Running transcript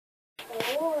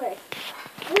Boy.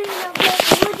 Look at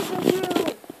this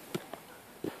room.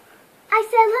 I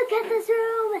said look at this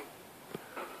room.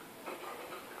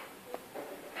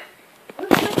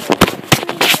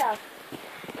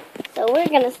 So we're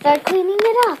gonna start cleaning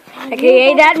it up.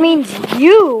 Okay, that means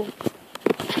you.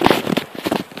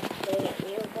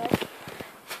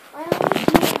 Why don't you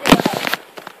do it?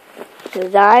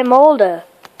 Because I'm older.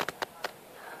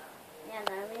 Yeah,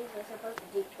 that means we're supposed to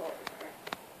do chores.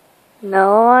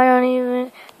 No, I don't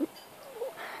even.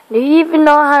 Do you even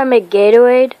know how to make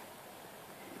Gatorade?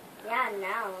 Yeah,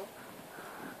 now.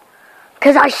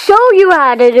 Because I show you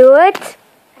how to do it.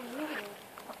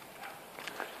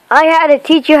 I had to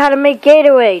teach you how to make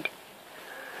Gatorade.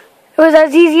 It was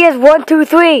as easy as 1, 2,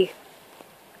 3.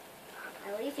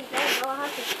 At least you don't know how to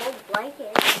fold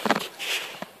blankets.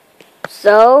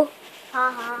 So?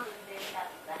 Haha. You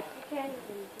can't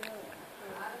even do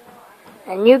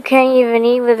it. And you can't even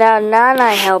eat without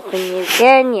Nana helping you,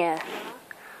 can you?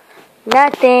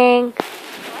 Nothing.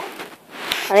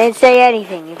 I didn't say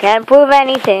anything. You can't prove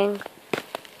anything.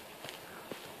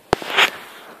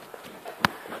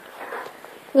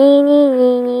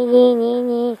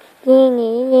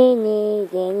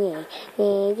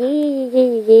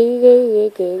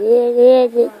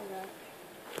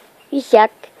 You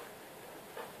suck.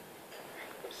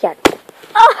 Suck.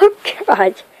 Oh,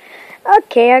 God.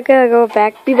 Okay, I gotta go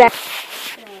back. Be back.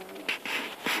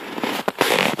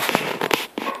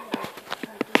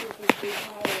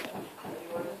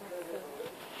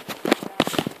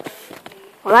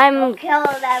 Well, Kill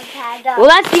that panda. well,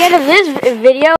 that's the end of this video.